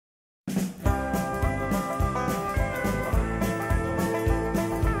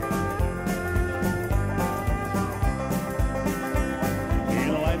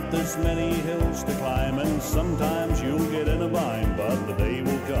There's many hills to climb, and sometimes you'll get in a bind, but the day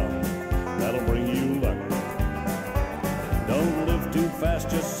will come that'll bring you luck. Don't live too fast,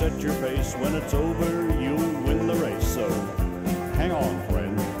 just set your pace. When it's over, you'll win the race. So hang on,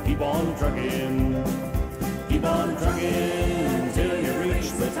 friend, keep on trucking. Keep on trucking till you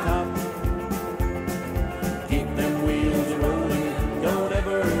reach the top. Keep them wheels rolling, don't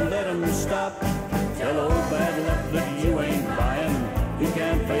ever let them stop. Tell old bad luck that you ain't buying. You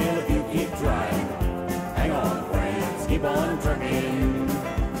can't fail if you keep trying. Hang on, friends, keep on trucking.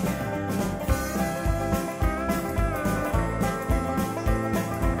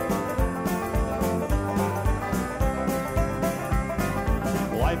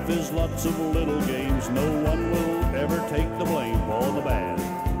 Life is lots of little games. No one will ever take the blame for the bad,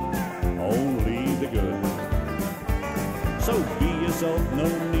 only the good. So be yourself, no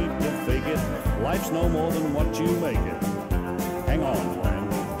need to fake it. Life's no more than what you make it. Hang on,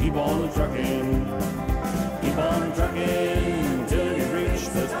 friend, keep on trucking. Keep on trucking till you reach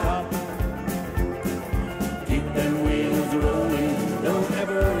the top. Keep them wheels rolling, don't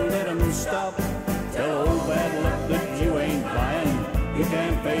ever let them stop. Tell old bad luck that you ain't buying. You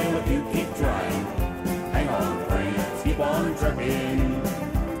can't fail if you keep trying. Hang on, friends, keep on trucking.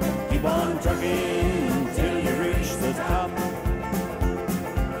 Keep on trucking till you reach the top.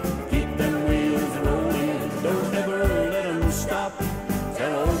 Keep them wheels rolling, don't ever let them stop.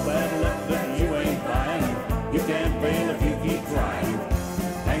 Tell old bad luck that you ain't buying. You can't fail if you keep trying.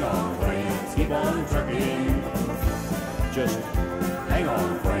 Hang on, friends, keep on trucking.